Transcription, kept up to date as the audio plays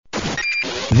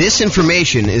This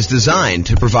information is designed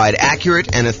to provide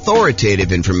accurate and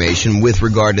authoritative information with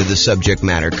regard to the subject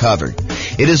matter covered.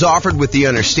 It is offered with the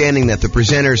understanding that the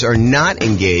presenters are not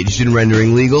engaged in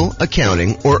rendering legal,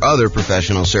 accounting, or other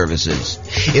professional services.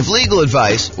 If legal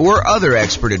advice or other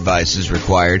expert advice is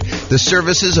required, the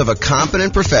services of a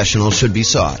competent professional should be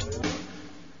sought.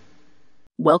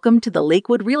 Welcome to the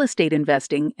Lakewood Real Estate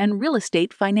Investing and Real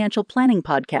Estate Financial Planning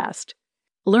Podcast.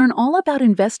 Learn all about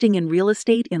investing in real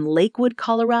estate in Lakewood,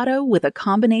 Colorado with a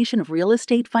combination of real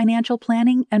estate financial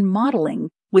planning and modeling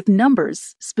with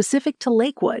numbers specific to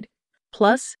Lakewood,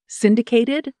 plus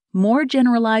syndicated, more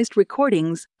generalized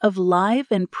recordings of live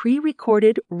and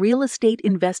pre-recorded real estate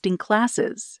investing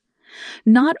classes.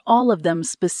 Not all of them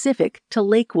specific to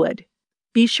Lakewood.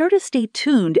 Be sure to stay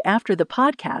tuned after the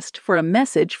podcast for a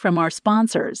message from our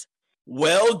sponsors.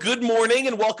 Well, good morning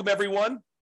and welcome everyone.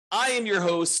 I am your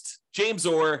host, James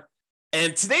Orr,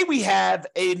 and today we have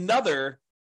another,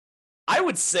 I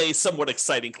would say, somewhat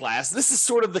exciting class. This is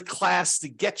sort of the class to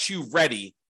get you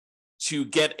ready to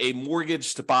get a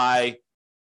mortgage to buy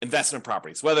investment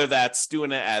properties, whether that's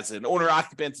doing it as an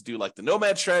owner-occupant to do like the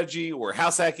nomad strategy or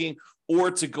house hacking, or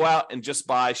to go out and just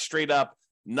buy straight up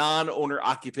non-owner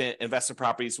occupant investment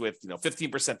properties with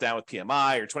 15% down with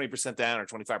PMI or 20% down or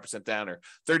 25% down or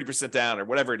 30% down or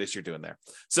whatever it is you're doing there.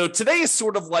 So today is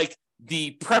sort of like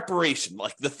the preparation,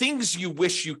 like the things you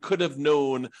wish you could have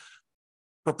known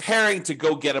preparing to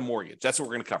go get a mortgage. That's what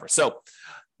we're going to cover. So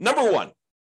number one,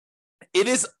 it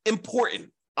is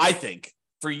important, I think,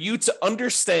 for you to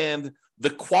understand the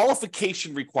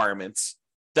qualification requirements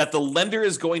that the lender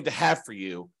is going to have for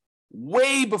you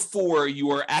way before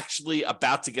you are actually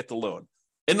about to get the loan.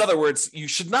 In other words, you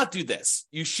should not do this.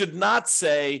 You should not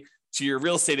say to your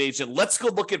real estate agent, let's go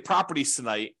look at properties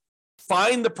tonight,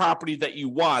 find the property that you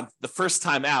want the first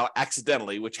time out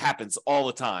accidentally, which happens all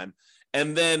the time,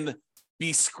 and then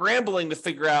be scrambling to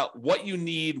figure out what you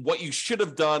need, what you should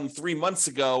have done 3 months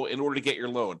ago in order to get your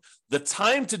loan. The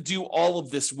time to do all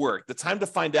of this work, the time to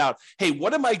find out, hey,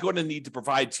 what am I going to need to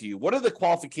provide to you? What are the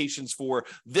qualifications for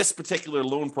this particular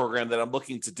loan program that I'm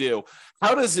looking to do?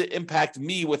 How does it impact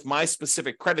me with my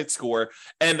specific credit score?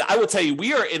 And I will tell you,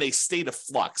 we are in a state of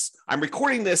flux. I'm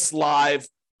recording this live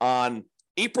on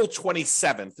April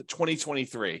 27th,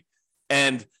 2023.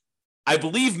 And I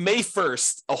believe May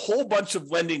 1st, a whole bunch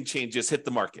of lending changes hit the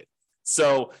market.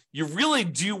 So you really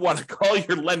do want to call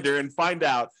your lender and find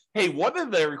out, hey, what are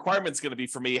the requirements going to be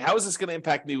for me? How is this going to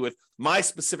impact me with my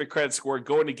specific credit score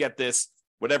going to get this,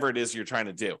 whatever it is you're trying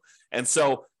to do? And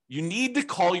so you need to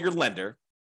call your lender.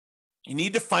 You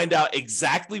need to find out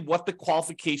exactly what the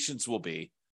qualifications will be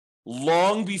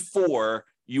long before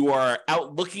you are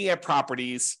out looking at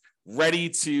properties ready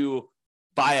to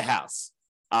buy a house.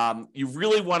 You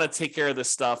really want to take care of this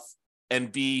stuff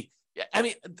and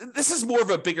this is more of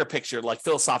a bigger picture, like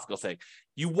philosophical thing.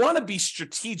 You want to be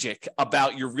strategic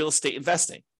about your real estate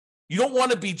investing. You don't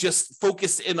want to be just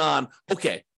focused in on,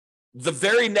 okay, the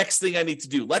very next thing I need to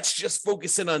do, let's just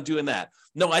focus in on doing that.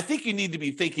 No, I think you need to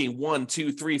be thinking 1,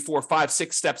 2, 3, 4, 5,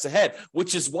 6 steps ahead,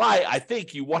 which is why I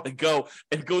think you want to go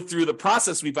through the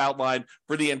process we've outlined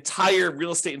for the entire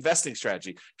real estate investing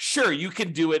strategy. Sure, you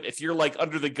can do it if you're like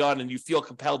under the gun and you feel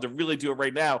compelled to really do it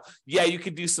right now. Yeah, you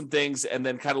can do some things and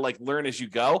then kind of like learn as you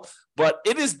go. But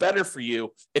it is better for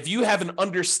you if you have an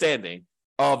understanding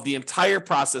of the entire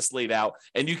process laid out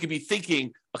and you can be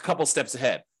thinking a couple steps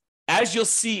ahead. As you'll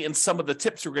see in some of the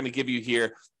tips we're going to give you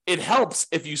here, it helps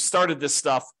if you started this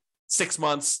stuff 6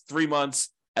 months, 3 months,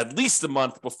 at least a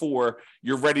month before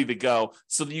you're ready to go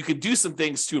so that you can do some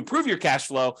things to improve your cash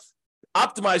flow,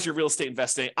 optimize your real estate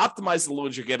investing, optimize the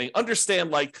loans you're getting,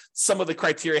 understand like some of the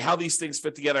criteria, how these things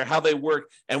fit together, how they work,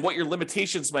 and what your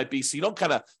limitations might be so you don't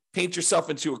kind of paint yourself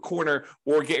into a corner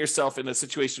or get yourself in a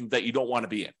situation that you don't want to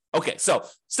be in. Okay, so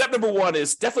step number one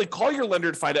is definitely call your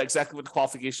lender to find out exactly what the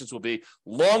qualifications will be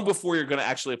long before you're going to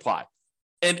actually apply.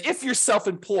 And if you're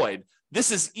self-employed,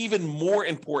 this is even more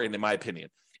important in my opinion.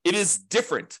 It is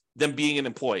different than being an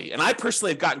employee. And I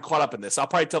personally have gotten caught up in this. I'll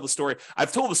probably tell the story.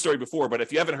 I've told the story before, but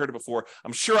if you haven't heard it before,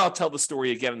 I'm sure I'll tell the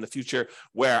story again in the future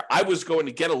where I was going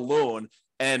to get a loan.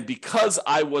 And because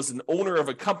I was an owner of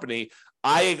a company,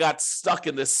 I got stuck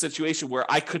in this situation where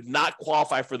I could not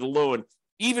qualify for the loan,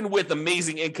 even with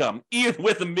amazing income, even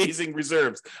with amazing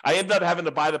reserves. I ended up having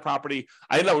to buy the property.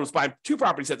 I ended up buying 2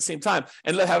 properties at the same time. I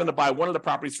ended up having to buy one of the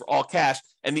properties for all cash.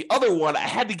 And the other one, I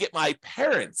had to get my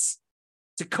parents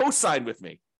to co-sign with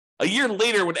me. A year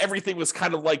later, when everything was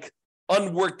kind of like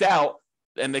unworked out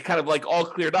and they kind of like all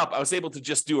cleared up, I was able to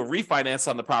just do a refinance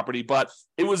on the property. But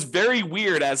it was very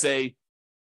weird as a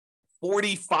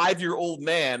 45-year-old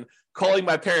man calling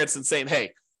my parents and saying,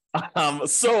 hey,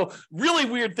 So really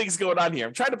weird things going on here.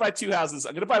 I'm trying to buy 2 houses.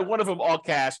 I'm going to buy one of them all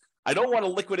cash. I don't want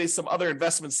to liquidate some other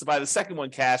investments to buy the second one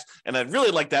cash, and I'd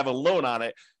really like to have a loan on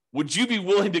it. Would you be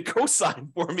willing to co-sign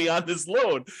for me on this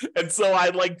loan? And so I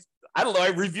don't know, I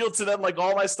revealed to them like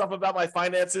all my stuff about my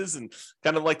finances and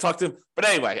kind of like talk to them. But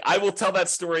anyway, I will tell that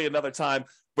story another time.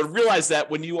 But realize that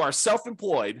when you are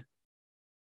self-employed,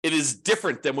 it is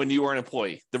different than when you are an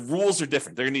employee. The rules are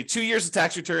different. They're going to need 2 years of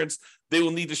tax returns. They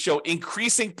will need to show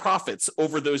increasing profits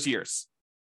over those years.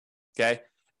 Okay.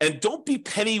 And don't be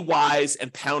penny wise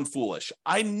and pound foolish.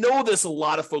 I know there's a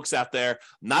lot of folks out there,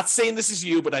 I'm not saying this is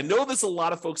you, but I know there's a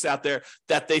lot of folks out there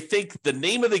that they think the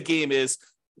name of the game is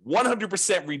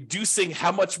 100% reducing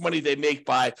how much money they make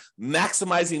by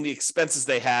maximizing the expenses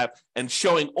they have and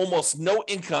showing almost no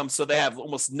income, so they have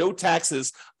almost no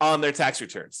taxes on their tax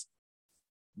returns.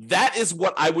 That is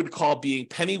what I would call being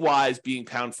penny wise, being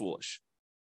pound foolish.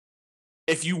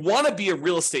 If you want to be a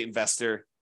real estate investor,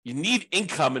 you need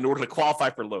income in order to qualify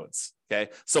for loans,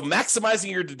 okay? So maximizing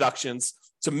your deductions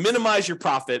to minimize your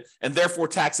profit and therefore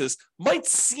taxes might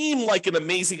seem like an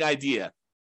amazing idea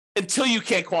until you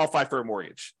can't qualify for a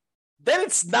mortgage. Then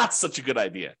it's not such a good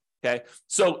idea, okay?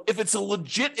 So if it's a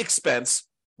legit expense,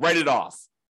 write it off.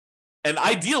 And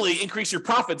ideally, increase your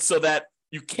profits so that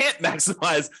you can't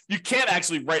maximize, you can't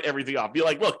actually write everything off. Be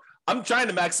like, look, I'm trying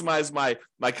to maximize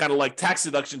my kind of like tax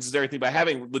deductions and everything by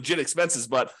having legit expenses,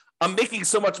 but I'm making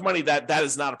so much money that that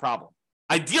is not a problem.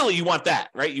 Ideally, you want that,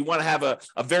 right? You want to have a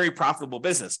very profitable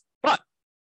business, but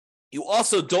you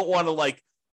also don't want to like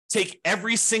take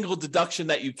every single deduction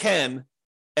that you can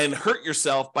and hurt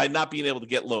yourself by not being able to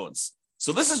get loans.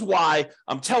 So this is why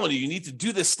I'm telling you, you need to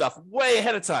do this stuff way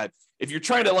ahead of time. If you're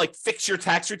trying to like fix your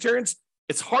tax returns,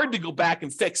 it's hard to go back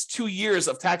and fix 2 years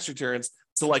of tax returns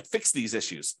to like fix these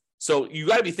issues. So you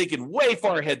got to be thinking way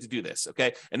far ahead to do this,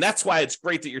 okay? And that's why it's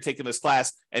great that you're taking this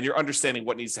class and you're understanding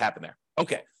what needs to happen there.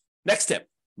 Okay, next tip,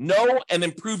 know and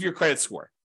improve your credit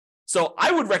score. So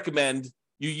I would recommend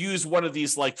you use one of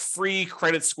these like free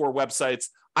credit score websites.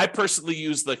 I personally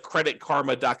use the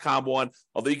creditkarma.com one,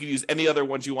 although you can use any other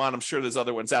ones you want. I'm sure there's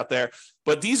other ones out there.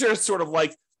 But these are sort of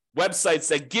like websites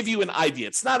that give you an idea.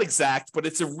 It's not exact, but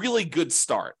it's a really good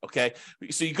start, okay?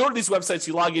 So you go to these websites,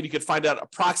 you log in, you can find out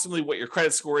approximately what your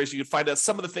credit score is. You can find out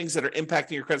some of the things that are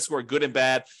impacting your credit score, good and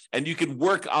bad, and you can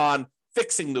work on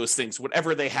fixing those things,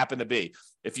 whatever they happen to be.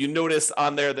 If you notice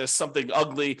on there's something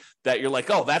ugly that you're like,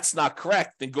 oh, that's not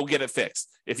correct, then go get it fixed.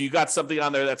 If you got something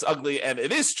on there that's ugly and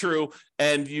it is true,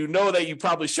 and you know that you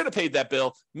probably should have paid that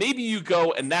bill, maybe you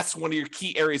go and that's one of your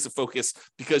key areas of focus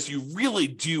because you really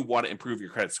do want to improve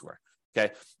your credit score.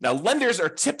 Okay. Now, lenders are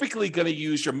typically going to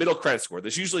use your middle credit score.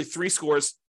 There's usually 3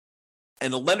 scores.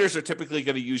 And the lenders are typically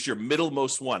going to use your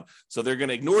middlemost one. So they're going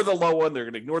to ignore the low one, they're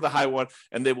going to ignore the high one,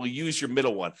 and they will use your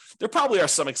middle one. There probably are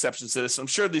some exceptions to this. I'm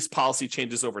sure these policy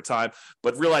changes over time,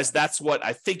 but realize that's what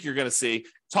I think you're going to see.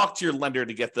 Talk to your lender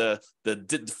to get the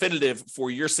definitive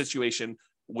for your situation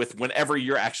with whenever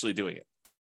you're actually doing it.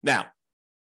 Now,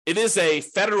 it is a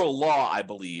federal law, I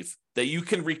believe, that you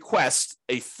can request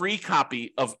a free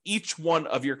copy of each one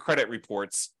of your credit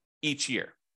reports each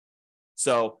year.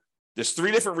 So there's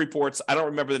 3 different reports. I don't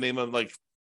remember the name of them, like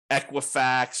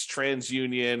Equifax,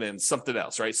 TransUnion, and something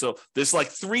else, right? So there's like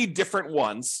 3 different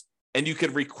ones, and you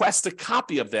can request a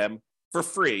copy of them for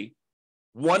free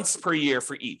once per year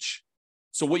for each.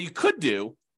 So what you could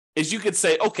do is you could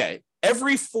say, okay,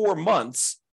 every 4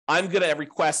 months, I'm going to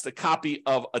request a copy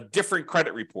of a different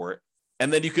credit report,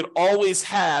 and then you could always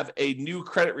have a new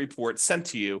credit report sent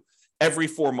to you every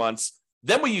 4 months.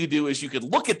 Then what you do is you could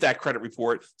look at that credit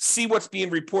report, see what's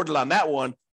being reported on that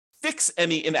one, fix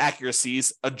any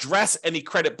inaccuracies, address any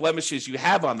credit blemishes you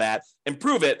have on that,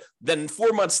 improve it. Then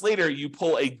 4 months later, you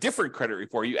pull a different credit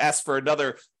report. You ask for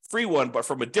another free one, but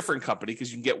from a different company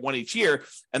because you can get one each year.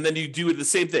 And then you do the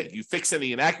same thing. You fix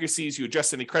any inaccuracies, you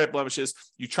address any credit blemishes,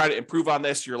 you try to improve on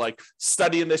this. You're like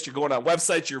studying this, you're going on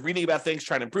websites, you're reading about things,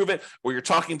 trying to improve it, or you're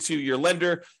talking to your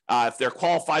lender if they're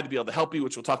qualified to be able to help you,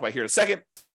 which we'll talk about here in a second.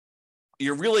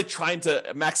 You're really trying to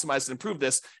maximize and improve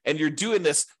this, and you're doing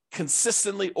this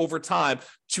consistently over time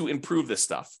to improve this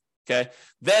stuff, okay?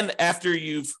 Then after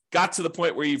you've got to the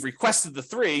point where you've requested the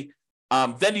 3,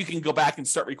 then you can go back and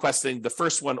start requesting the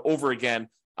first one over again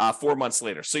 4 months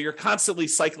later. So you're constantly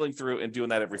cycling through and doing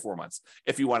that every 4 months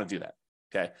if you want to do that,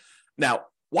 okay? Now,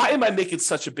 why am I making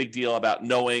such a big deal about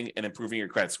knowing and improving your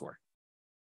credit score?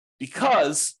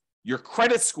 Because your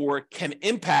credit score can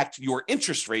impact your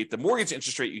interest rate, the mortgage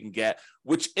interest rate you can get,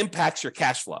 which impacts your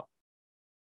cash flow.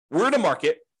 We're in a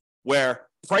market where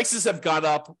prices have gone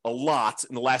up a lot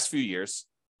in the last few years.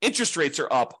 Interest rates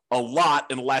are up a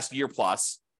lot in the last year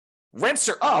plus. Rents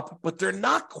are up, but they're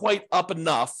not quite up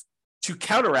enough to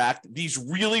counteract these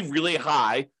really, really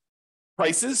high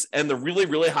prices and the really,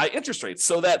 really high interest rates,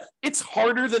 so that it's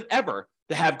harder than ever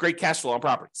to have great cash flow on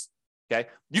properties. Okay.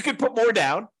 You can put more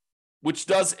down, which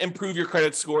does improve your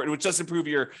credit score, and which does improve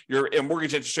your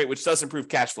mortgage interest rate, which does improve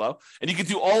cash flow. And you can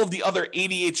do all of the other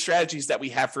 88 strategies that we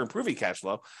have for improving cash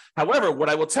flow. However, what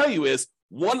I will tell you is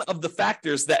one of the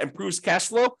factors that improves cash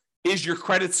flow is your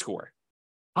credit score.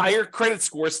 Higher credit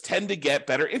scores tend to get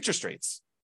better interest rates.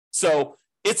 So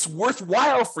it's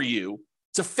worthwhile for you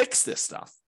to fix this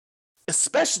stuff,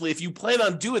 especially if you plan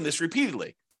on doing this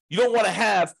repeatedly. You don't want to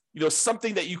have,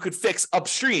 something that you could fix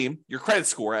upstream, your credit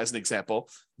score, as an example,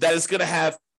 that is going to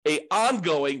have an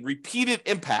ongoing, repeated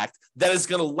impact that is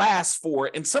going to last for,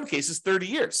 in some cases, 30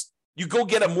 years. You go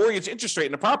get a mortgage interest rate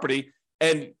in a property,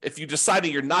 and if you decide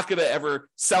that you're not going to ever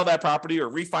sell that property or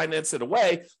refinance it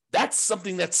away, that's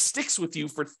something that sticks with you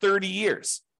for 30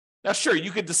 years. Now, sure,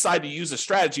 you could decide to use a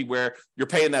strategy where you're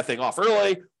paying that thing off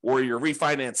early, or you're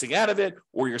refinancing out of it,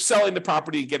 or you're selling the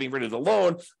property and getting rid of the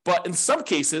loan. But in some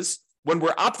cases, when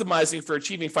we're optimizing for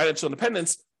achieving financial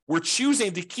independence, we're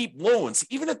choosing to keep loans,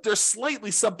 even if they're slightly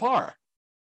subpar.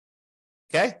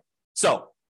 Okay? So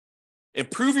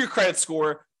improve your credit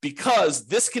score, because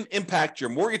this can impact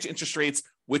your mortgage interest rates,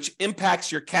 which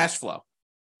impacts your cash flow.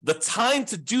 The time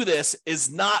to do this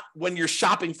is not when you're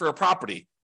shopping for a property.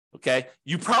 Okay,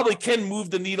 you probably can move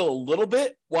the needle a little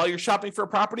bit while you're shopping for a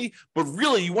property, but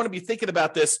really you want to be thinking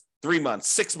about this 3 months,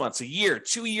 6 months, a year,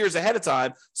 2 years ahead of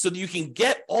time, so that you can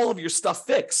get all of your stuff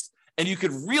fixed and you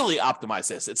could really optimize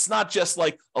this. It's not just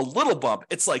like a little bump,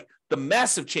 it's like the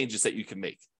massive changes that you can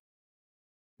make.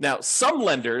 Now, some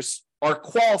lenders are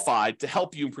qualified to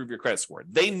help you improve your credit score.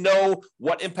 They know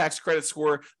what impacts credit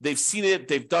score. They've seen it,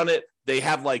 they've done it. They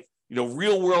have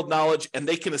real world knowledge, and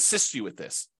they can assist you with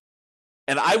this.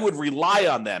 And I would rely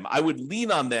on them. I would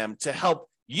lean on them to help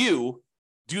you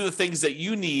do the things that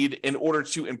you need in order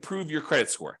to improve your credit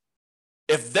score.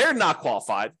 If they're not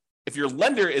qualified, if your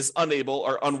lender is unable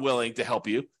or unwilling to help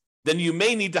you, then you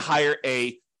may need to hire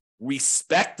a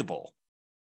respectable,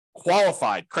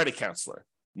 qualified credit counselor,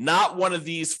 not one of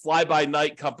these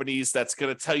fly-by-night companies that's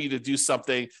going to tell you to do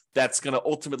something that's going to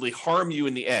ultimately harm you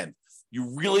in the end.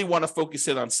 You really want to focus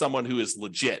in on someone who is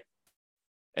legit.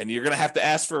 And you're going to have to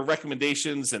ask for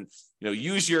recommendations and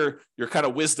use your kind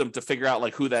of wisdom to figure out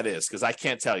who that is, because I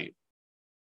can't tell you.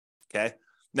 Okay?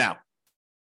 Now,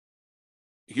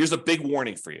 here's a big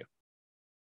warning for you.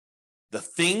 The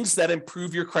things that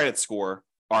improve your credit score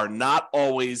are not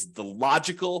always the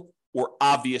logical or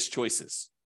obvious choices.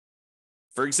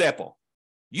 For example,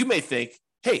 you may think,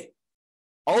 hey,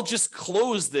 I'll just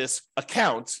close this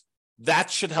account. That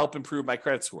should help improve my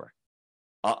credit score.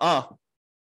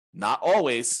 Not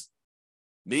always.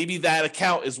 Maybe that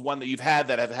account is one that you've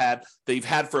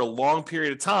had for a long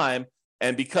period of time,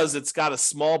 and because it's got a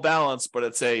small balance, but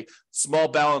it's a small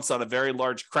balance on a very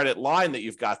large credit line that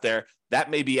you've got there, that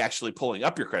may be actually pulling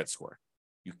up your credit score.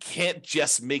 You can't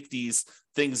just make these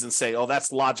things and say, oh,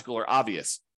 that's logical or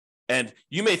obvious. And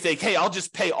you may think, hey, I'll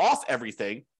just pay off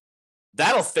everything.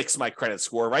 That'll fix my credit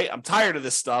score, right? I'm tired of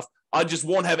this stuff. I just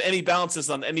won't have any balances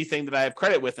on anything that I have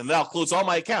credit with, and then I'll close all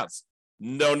my accounts.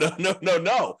 No.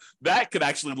 That could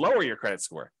actually lower your credit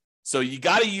score. So you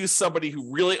got to use somebody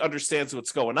who really understands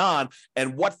what's going on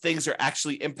and what things are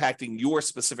actually impacting your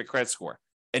specific credit score.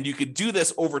 And you could do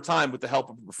this over time with the help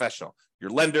of a professional,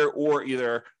 your lender, or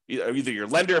either your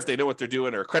lender if they know what they're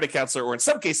doing, or a credit counselor, or in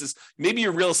some cases, maybe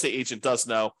your real estate agent does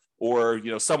know, or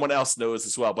someone else knows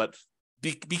as well. But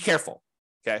be careful.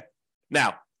 Okay.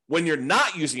 Now, when you're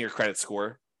not using your credit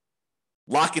score,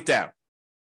 lock it down.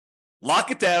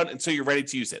 Lock it down until you're ready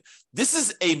to use it. This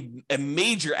is a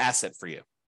major asset for you.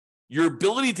 Your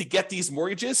ability to get these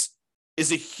mortgages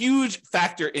is a huge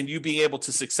factor in you being able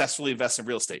to successfully invest in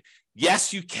real estate.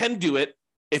 Yes, you can do it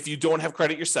if you don't have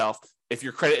credit yourself, if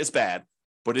your credit is bad,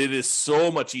 but it is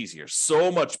so much easier,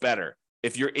 so much better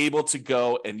if you're able to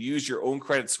go and use your own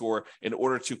credit score in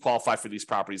order to qualify for these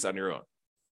properties on your own.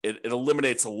 It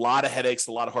eliminates a lot of headaches,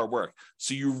 a lot of hard work.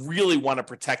 So you really want to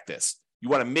protect this. You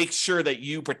want to make sure that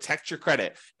you protect your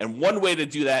credit. And one way to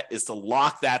do that is to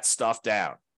lock that stuff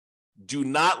down. Do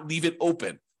not leave it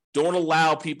open. Don't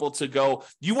allow people to go.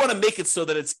 You want to make it so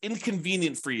that it's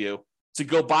inconvenient for you to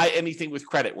go buy anything with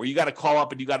credit, where you got to call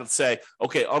up and you got to say,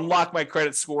 okay, unlock my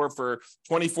credit score for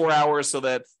 24 hours so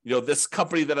that, this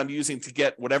company that I'm using to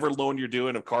get whatever loan you're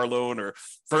doing, a car loan or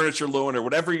furniture loan or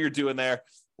whatever you're doing there,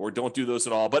 or don't do those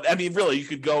at all. But I mean, really, you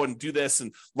could go and do this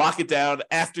and lock it down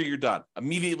after you're done.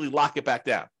 Immediately lock it back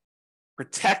down.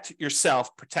 Protect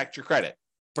yourself, protect your credit.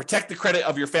 Protect the credit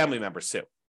of your family members too.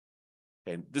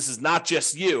 And this is not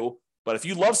just you, But if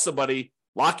you love somebody,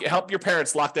 help your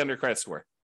parents lock down their credit score,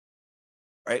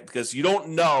 right? Because you don't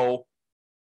know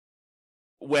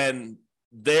when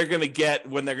they're going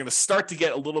to start to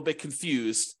get a little bit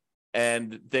confused,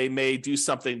 and they may do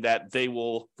something that they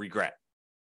will regret.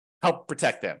 Help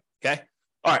protect them, okay?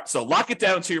 All right, so lock it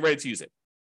down until you're ready to use it.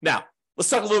 Now, let's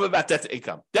talk a little bit about debt to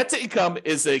income. Debt to income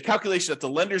is a calculation that the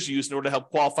lenders use in order to help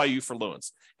qualify you for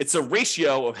loans. It's a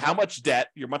ratio of how much debt,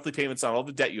 your monthly payments on all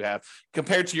the debt you have,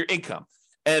 compared to your income.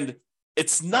 And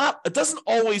it doesn't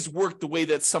always work the way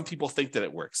that some people think that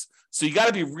it works. So you got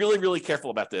to be really, really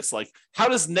careful about this. Like, how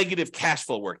does negative cash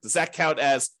flow work? Does that count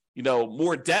as,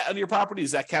 more debt on your property?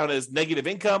 Does that count as negative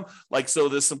income? So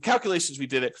there's some calculations we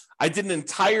did it. I did an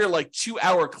entire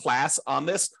 2-hour class on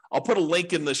this. I'll put a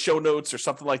link in the show notes or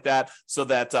something like that so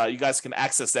that you guys can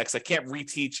access that, because I can't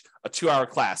reteach a 2-hour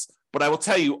class. But I will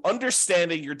tell you,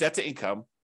 understanding your debt to income,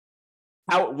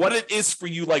 what it is for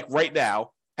you right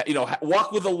now,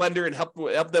 walk with a lender and help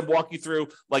them walk you through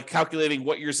calculating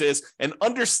what yours is and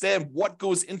understand what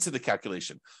goes into the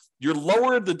calculation. Your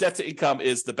lower the debt to income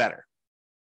is, the better.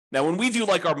 Now, when we do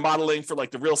our modeling for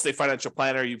the real estate financial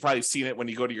planner, you've probably seen it when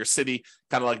you go to your city,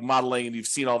 kind of modeling, and you've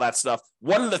seen all that stuff.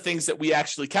 One of the things that we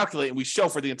actually calculate and we show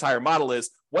for the entire model is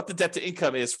what the debt to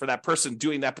income is for that person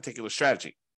doing that particular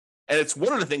strategy. And it's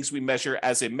one of the things we measure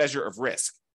as a measure of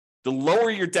risk. The lower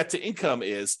your debt to income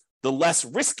is, the less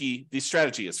risky the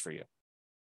strategy is for you.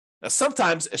 Now,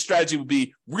 sometimes a strategy would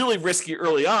be really risky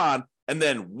early on and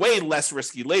then way less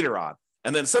risky later on.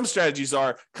 And then some strategies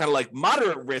are kind of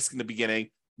moderate risk in the beginning,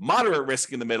 moderate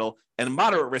risk in the middle, and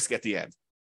moderate risk at the end.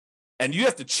 And you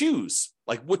have to choose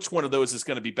which one of those is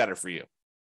going to be better for you.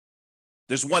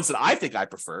 There's ones that I think I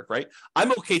prefer, right?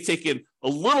 I'm okay taking a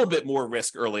little bit more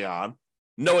risk early on,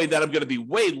 knowing that I'm going to be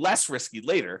way less risky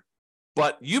later.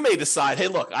 But you may decide, hey,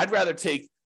 look, I'd rather take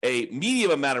a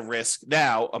medium amount of risk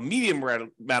now, a medium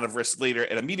amount of risk later,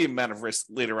 and a medium amount of risk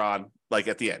later on,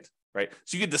 at the end, right?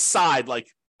 So you can decide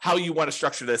how you want to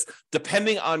structure this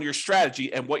depending on your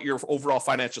strategy and what your overall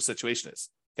financial situation is,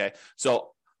 okay?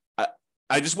 So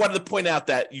I just wanted to point out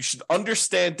that you should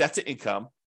understand debt to income,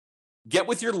 get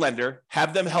with your lender,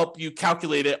 have them help you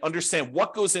calculate it, understand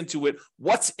what goes into it,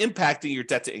 what's impacting your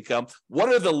debt to income, what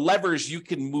are the levers you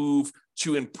can move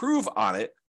to improve on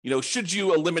it. Should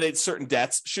you eliminate certain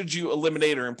debts? Should you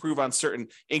eliminate or improve on certain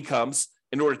incomes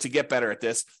in order to get better at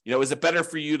this? Is it better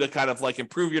for you to kind of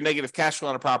improve your negative cash flow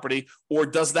on a property, or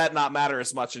does that not matter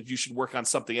as much and you should work on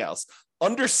something else?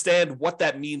 Understand what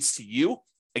that means to you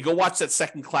and go watch that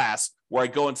second class where I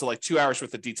go into 2 hours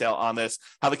worth of detail on this,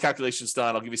 how the calculation is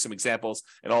done. I'll give you some examples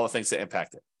and all the things that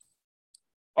impact it.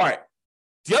 All right.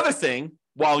 The other thing,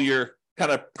 while you're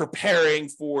kind of preparing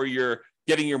for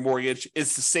getting your mortgage,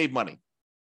 is to save money.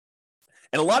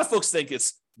 And a lot of folks think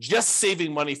it's just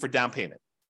saving money for down payment.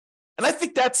 And I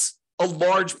think that's a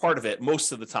large part of it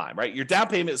most of the time, right? Your down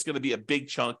payment is going to be a big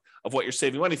chunk of what you're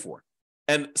saving money for.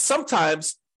 And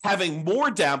sometimes having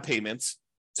more down payments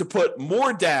to put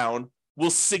more down will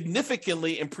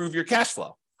significantly improve your cash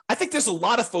flow. I think there's a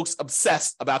lot of folks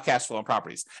obsessed about cash flow on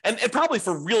properties, and probably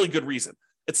for really good reason.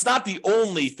 It's not the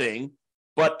only thing,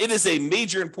 but it is a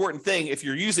major important thing if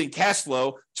you're using cash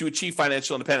flow to achieve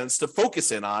financial independence, to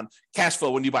focus in on cash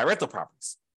flow when you buy rental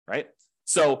properties, right?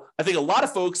 So I think a lot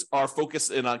of folks are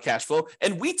focused in on cash flow,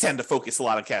 and we tend to focus a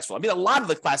lot on cash flow. I mean, a lot of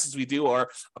the classes we do are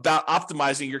about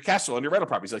optimizing your cash flow on your rental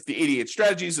properties, like the 88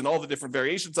 strategies and all the different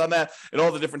variations on that and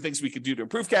all the different things we could do to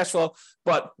improve cash flow.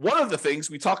 But one of the things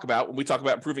we talk about when we talk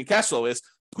about improving cash flow is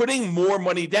putting more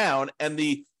money down and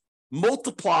the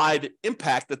multiplied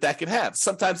impact that can have.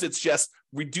 Sometimes it's just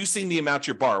reducing the amount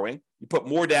you're borrowing. You put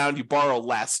more down, you borrow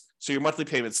less, so your monthly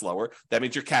payment's lower. That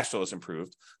means your cash flow is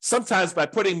improved. Sometimes by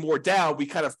putting more down, we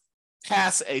kind of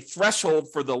pass a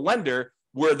threshold for the lender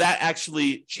where that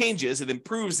actually changes and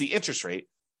improves the interest rate.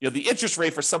 The interest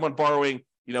rate for someone borrowing,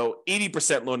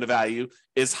 80% loan to value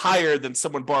is higher than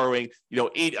someone borrowing, a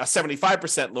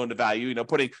 75% loan to value,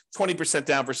 putting 20%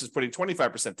 down versus putting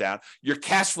 25% down. Your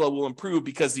cash flow will improve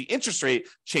because the interest rate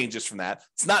changes from that.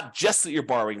 It's not just that you're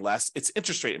borrowing less, it's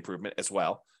interest rate improvement as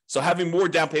well. So having more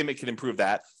down payment can improve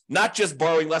that. Not just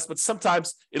borrowing less, but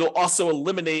sometimes it'll also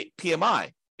eliminate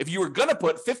PMI. If you were going to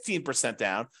put 15%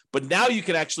 down, but now you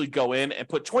can actually go in and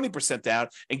put 20% down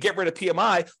and get rid of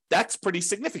PMI, that's pretty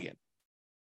significant.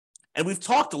 And we've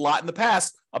talked a lot in the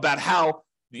past about how,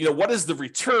 what is the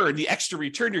return, the extra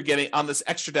return you're getting on this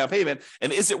extra down payment,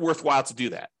 and is it worthwhile to do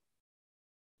that?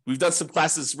 We've done some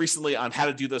classes recently on how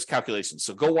to do those calculations,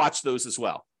 so go watch those as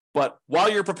well. But while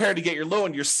you're preparing to get your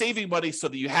loan, you're saving money so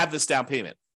that you have this down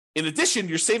payment. In addition,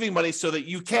 you're saving money so that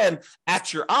you can,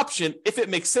 at your option, if it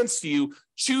makes sense to you,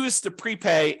 choose to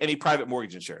prepay any private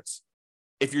mortgage insurance.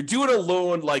 if you're doing a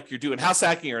loan like you're doing house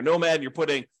hacking or a nomad, and you're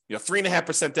putting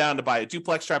 3.5% down to buy a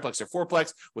duplex, triplex, or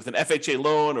fourplex with an FHA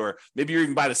loan, or maybe you're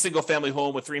even buying a single family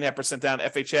home with 3.5% down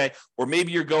FHA, or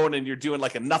maybe you're going and you're doing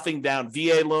like a nothing down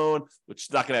VA loan, which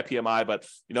is not going to have PMI, but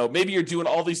maybe you're doing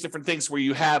all these different things where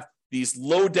you have these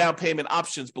low down payment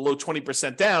options below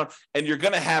 20% down, and you're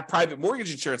going to have private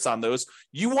mortgage insurance on those.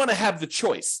 You want to have the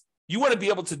choice. You want to be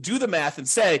able to do the math and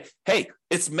say, hey,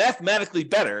 it's mathematically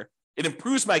better. It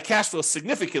improves my cash flow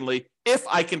significantly if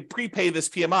I can prepay this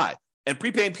PMI. And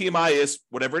prepaying PMI is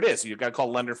whatever it is. You've got to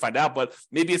call a lender to find out, but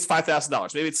maybe it's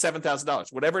 $5,000, maybe it's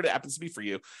 $7,000, whatever it happens to be for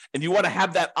you. And you want to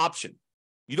have that option.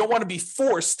 You don't want to be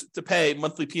forced to pay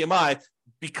monthly PMI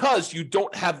because you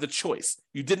don't have the choice.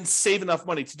 You didn't save enough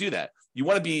money to do that. You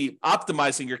want to be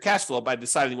optimizing your cash flow by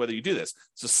deciding whether you do this.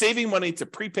 So saving money to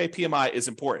prepay PMI is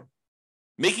important.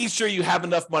 Making sure you have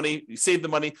enough money, you save the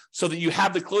money so that you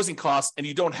have the closing costs and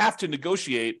you don't have to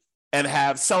negotiate and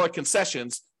have seller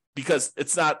concessions, because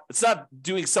it's not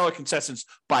doing seller concessions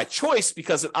by choice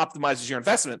because it optimizes your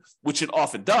investment, which it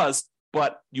often does,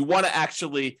 but you want to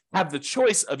actually have the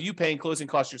choice of you paying closing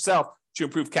costs yourself to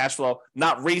improve cash flow,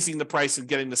 not raising the price and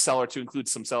getting the seller to include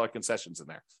some seller concessions in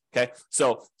there. Okay,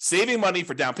 so saving money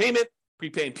for down payment,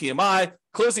 prepaying PMI,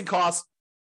 closing costs,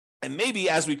 and maybe,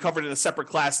 as we covered in a separate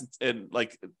class and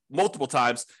like multiple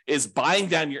times, is buying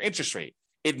down your interest rate.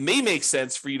 It may make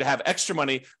sense for you to have extra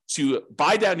money to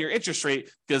buy down your interest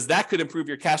rate because that could improve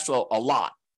your cash flow a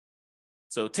lot.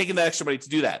 So taking that extra money to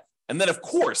do that. And then, of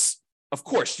course,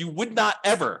 you would not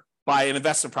ever buy an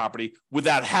investment property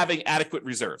without having adequate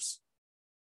reserves.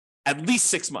 At least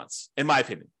 6 months, in my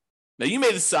opinion. Now, you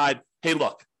may decide, hey,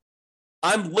 look,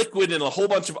 I'm liquid in a whole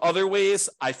bunch of other ways.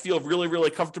 I feel really,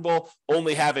 really comfortable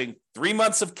only having 3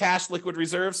 months of cash liquid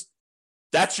reserves.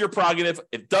 That's your prerogative.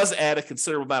 It does add a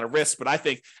considerable amount of risk, but I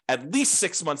think at least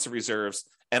 6 months of reserves.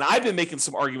 And I've been making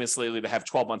some arguments lately to have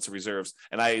 12 months of reserves.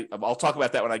 And I'll talk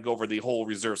about that when I go over the whole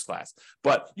reserves class.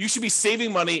 But you should be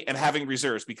saving money and having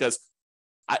reserves because,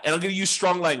 and I'm going to use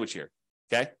strong language here,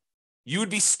 okay? You would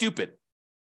be stupid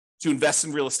to invest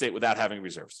in real estate without having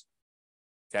reserves,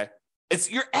 okay?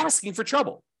 You're asking for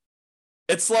trouble.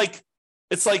 It's like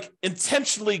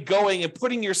intentionally going and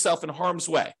putting yourself in harm's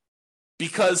way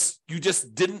because you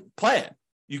just didn't plan.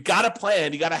 You got to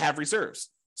plan. You got to have reserves.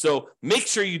 So make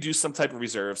sure you do some type of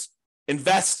reserves.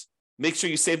 Invest. Make sure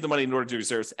you save the money in order to do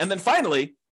reserves. And then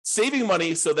finally, saving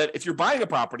money so that if you're buying a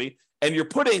property and you're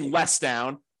putting less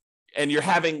down and you're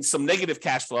having some negative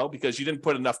cash flow because you didn't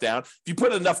put enough down. If you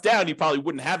put enough down, you probably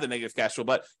wouldn't have the negative cash flow,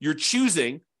 but you're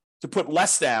choosing to put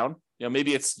less down.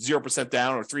 Maybe it's 0%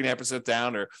 down or 3.5%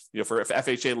 down, or for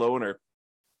FHA loan, or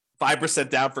 5%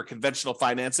 down for conventional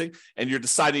financing, and you're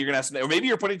deciding you're going to have some, or maybe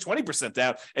you're putting 20%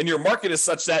 down, and your market is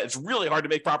such that it's really hard to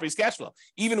make properties cash flow,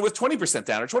 even with 20%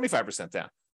 down or 25% down.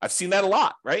 I've seen that a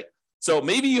lot, right? So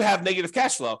maybe you have negative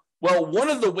cash flow. Well, one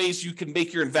of the ways you can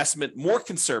make your investment more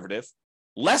conservative,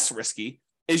 less risky,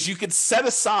 is you can set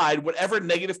aside whatever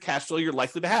negative cash flow you're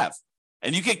likely to have,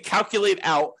 and you can calculate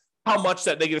out how much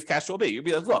that negative cash flow will be. You'll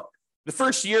be like, look, the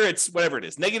first year, it's whatever it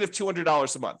is, negative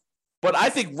 $200 a month. But I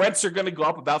think rents are going to go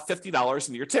up about $50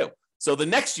 in year 2. So the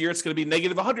next year, it's going to be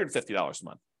negative $150 a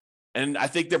month. And I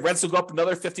think that rents will go up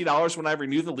another $50 when I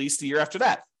renew the lease the year after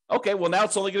that. Okay, well, now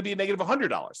it's only going to be negative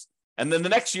 $100. And then the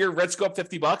next year, rents go up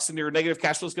 $50 and your negative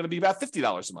cash flow is going to be about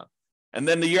 $50 a month. And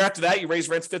then the year after that, you raise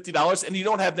rents $50 and you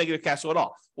don't have negative cash flow at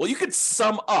all. Well, you could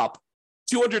sum up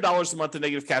 $200 a month in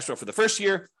negative cash flow for the first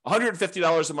year,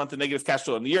 $150 a month in negative cash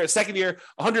flow in the second year,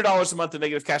 $100 a month in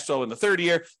negative cash flow in the third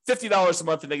year, $50 a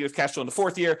month in negative cash flow in the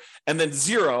fourth year, and then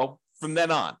zero from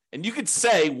then on. And you could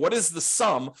say, what is the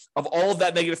sum of all of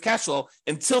that negative cash flow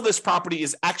until this property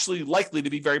is actually likely to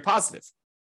be very positive?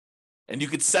 And you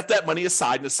could set that money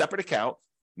aside in a separate account,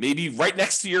 maybe right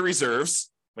next to your reserves,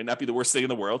 might not be the worst thing in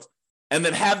the world, and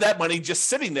then have that money just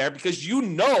sitting there because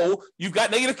you've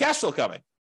got negative cash flow coming.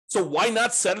 So why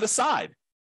not set it aside?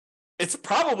 It's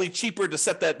probably cheaper to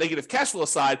set that negative cash flow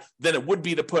aside than it would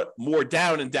be to put more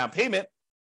down in down payment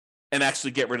and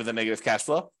actually get rid of the negative cash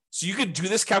flow. So you could do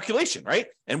this calculation, right?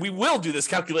 And we will do this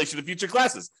calculation in future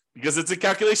classes because it's a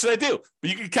calculation I do.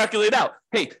 But you can calculate out,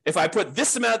 hey, if I put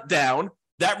this amount down,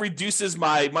 that reduces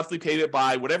my monthly payment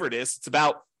by whatever it is. It's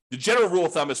about, the general rule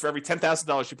of thumb is for every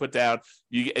 $10,000 you put down,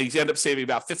 you end up saving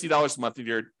about $50 a month in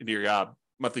your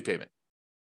monthly payment.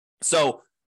 So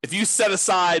if you set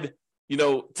aside,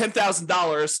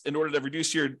 $10,000 in order to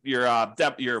reduce your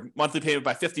monthly payment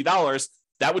by $50,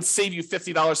 that would save you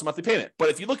 $50 a monthly payment. But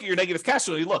if you look at your negative cash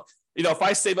flow, you look, if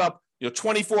I save up,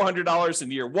 $2,400 in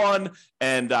year one,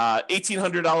 and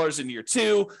 $1,800 in year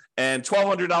two, and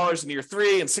 $1,200 in year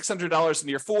three, and $600 in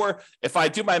year four. If I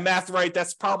do my math right,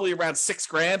 that's probably around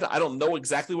 $6,000. I don't know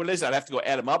exactly what it is. I'd have to go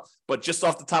add them up, but just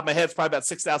off the top of my head, it's probably about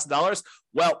 $6,000.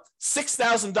 Well,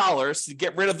 $6,000 to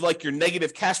get rid of like your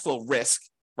negative cash flow risk,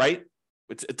 right?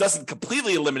 It doesn't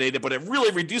completely eliminate it, but it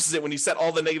really reduces it when you set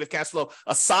all the negative cash flow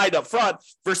aside up front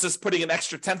versus putting an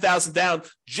extra $10,000 down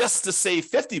just to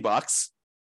save $50.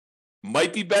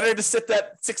 Might be better to set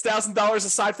that $6,000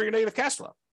 aside for your negative cash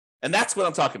flow. And that's what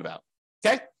I'm talking about.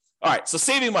 Okay. All right. So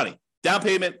saving money, down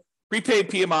payment, prepaid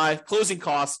PMI, closing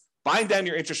costs, buying down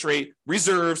your interest rate,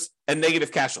 reserves, and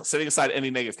negative cash flow, setting aside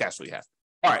any negative cash flow you have.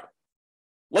 All right.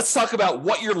 Let's talk about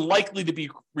what you're likely to be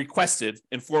requested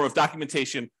in form of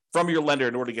documentation from your lender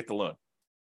in order to get the loan.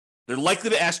 They're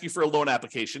likely to ask you for a loan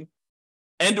application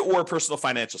and or a personal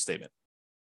financial statement.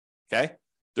 Okay.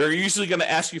 They're usually going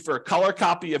to ask you for a color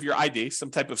copy of your ID, some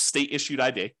type of state-issued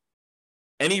ID,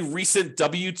 any recent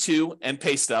W-2 and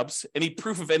pay stubs, any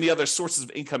proof of any other sources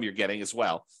of income you're getting as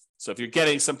well. So if you're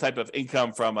getting some type of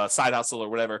income from a side hustle or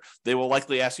whatever, they will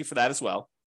likely ask you for that as well.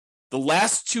 The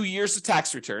last 2 years of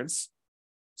tax returns.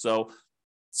 So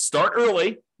start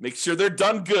early, make sure they're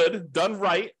done good, done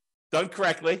right, done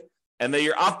correctly, and that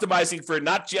you're optimizing for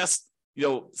not just,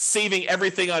 saving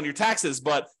everything on your taxes,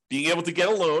 but being able to get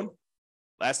a loan.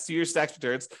 Last 2 years tax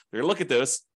returns, they're going to look at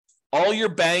those. All your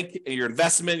bank, your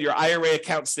investment, your IRA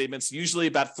account statements, usually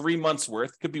about 3 months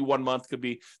worth. Could be 1 month, could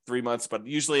be 3 months, but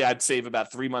usually I'd save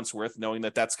about 3 months worth knowing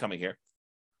that that's coming here.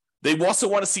 They also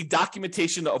want to see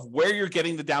documentation of where you're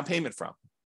getting the down payment from.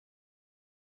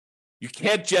 You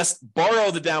can't just borrow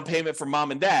the down payment from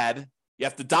mom and dad. You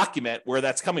have to document where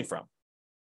that's coming from.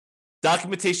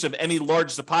 Documentation of any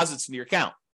large deposits in your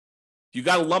account. If you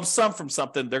got a lump sum from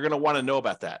something, they're going to want to know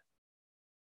about that.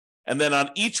 And then on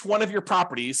each one of your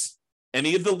properties,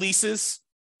 any of the leases,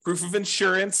 proof of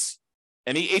insurance,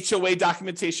 any HOA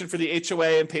documentation for the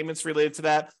HOA and payments related to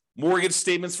that, mortgage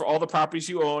statements for all the properties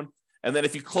you own. And then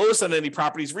if you closed on any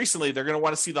properties recently, they're going to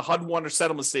want to see the HUD-1 or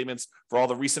settlement statements for all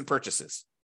the recent purchases.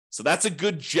 So that's a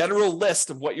good general list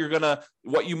of what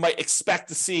you might expect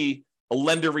to see a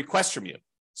lender request from you.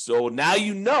 So now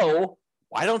you know,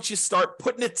 why don't you start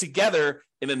putting it together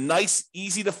in a nice,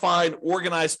 easy to find,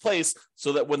 organized place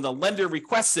so that when the lender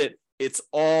requests it, it's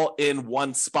all in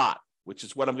one spot, which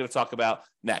is what I'm going to talk about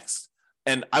next.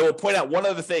 And I will point out one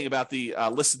other thing about the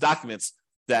list of documents,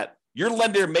 that your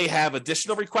lender may have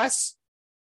additional requests.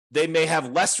 They may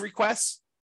have less requests.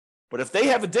 But if they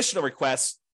have additional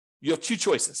requests, you have two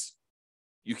choices.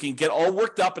 You can get all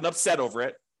worked up and upset over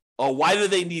it. Oh, why do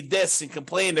they need this, and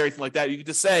complain and everything like that? You can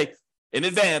just say in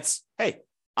advance, hey,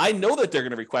 I know that they're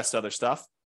going to request other stuff.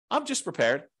 I'm just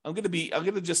prepared. I'm going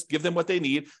to just give them what they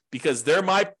need because they're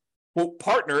my quote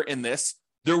partner in this.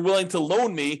 They're willing to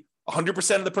loan me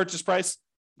 100% of the purchase price,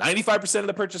 95% of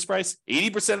the purchase price,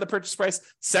 80% of the purchase price,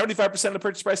 75% of the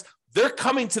purchase price. They're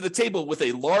coming to the table with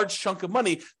a large chunk of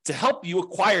money to help you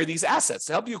acquire these assets,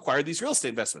 to help you acquire these real estate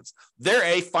investments. They're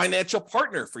a financial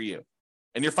partner for you.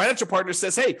 And your financial partner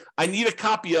says, hey, I need a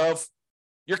copy of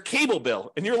your cable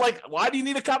bill. And you're like, why do you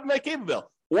need a copy of my cable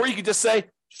bill? Or you could just say,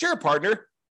 sure, partner,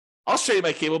 I'll show you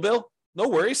my cable bill. No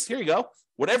worries. Here you go.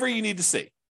 Whatever you need to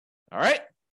see. All right.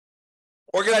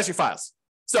 Organize your files.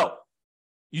 So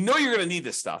you know you're going to need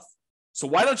this stuff. So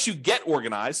why don't you get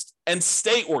organized and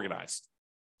stay organized?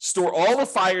 Store all the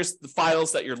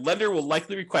files that your lender will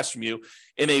likely request from you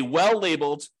in a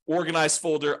well-labeled, organized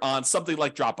folder on something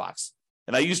like Dropbox.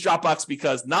 And I use Dropbox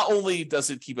because not only does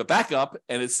it keep a backup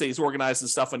and it stays organized and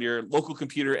stuff on your local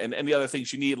computer and any other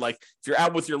things you need, like if you're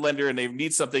out with your lender and they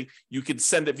need something, you can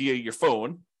send it via your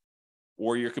phone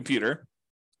or your computer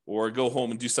or go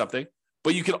home and do something.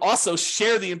 But you can also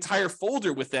share the entire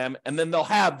folder with them, and then they'll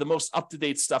have the most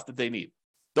up-to-date stuff that they need.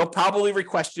 They'll probably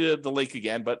request you the link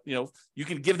again, but you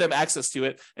can give them access to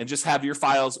it and just have your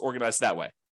files organized that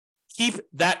way. Keep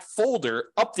that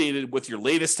folder updated with your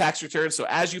latest tax return. So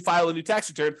as you file a new tax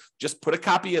return, just put a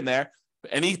copy in there.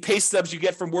 Any pay stubs you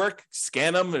get from work,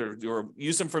 scan them or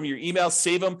use them from your email,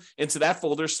 save them into that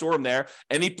folder, store them there.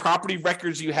 Any property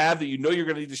records you have that you know you're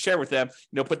going to need to share with them,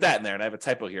 put that in there. And I have a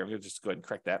typo here. I'm going to just go ahead and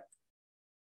correct that.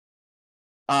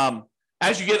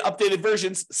 As you get updated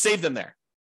versions, save them there.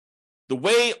 That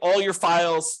way all your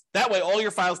files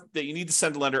that you need to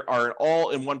send to lender are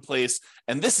all in one place.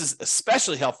 And this is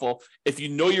especially helpful if you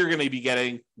know you're going to be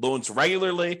getting loans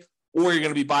regularly, or you're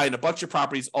going to be buying a bunch of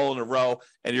properties all in a row,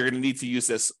 and you're going to need to use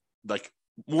this like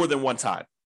more than one time.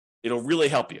 It'll really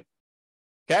help you.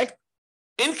 Okay?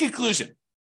 In conclusion,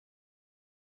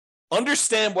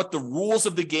 understand what the rules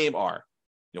of the game are.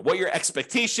 what your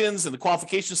expectations and the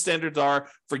qualification standards are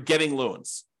for getting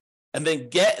loans. And then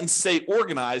get and stay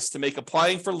organized to make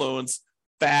applying for loans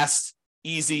fast,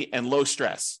 easy, and low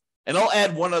stress. And I'll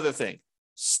add one other thing.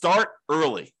 Start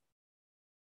early.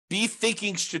 Be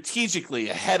thinking strategically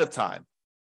ahead of time.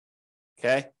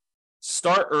 Okay?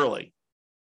 Start early.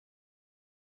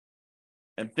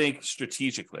 And think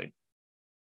strategically.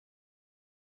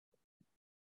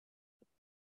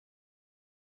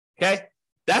 Okay?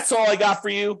 That's all I got for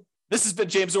you. This has been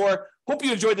James Orr. Hope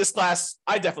you enjoyed this class.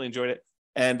 I definitely enjoyed it.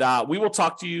 And we will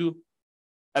talk to you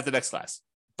at the next class.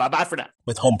 Bye-bye for now.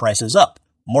 With home prices up,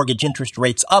 mortgage interest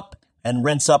rates up, and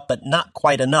rents up, but not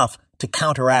quite enough to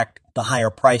counteract the higher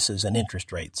prices and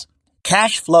interest rates.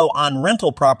 Cash flow on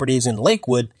rental properties in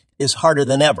Lakewood is harder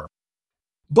than ever.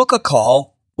 Book a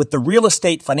call with the Real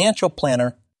Estate Financial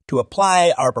Planner to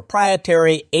apply our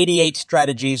proprietary 88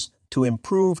 strategies to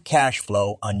improve cash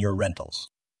flow on your rentals.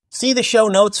 See the show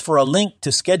notes for a link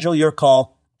to schedule your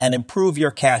call and improve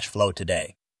your cash flow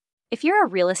today. If you're a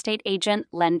real estate agent,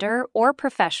 lender, or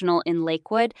professional in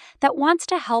Lakewood that wants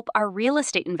to help our real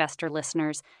estate investor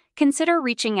listeners, consider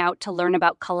reaching out to learn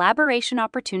about collaboration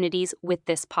opportunities with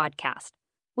this podcast.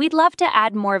 We'd love to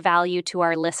add more value to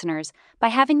our listeners by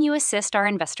having you assist our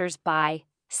investors buy,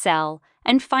 sell,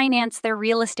 and finance their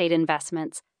real estate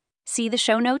investments. See the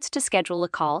show notes to schedule a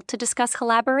call to discuss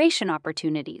collaboration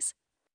opportunities.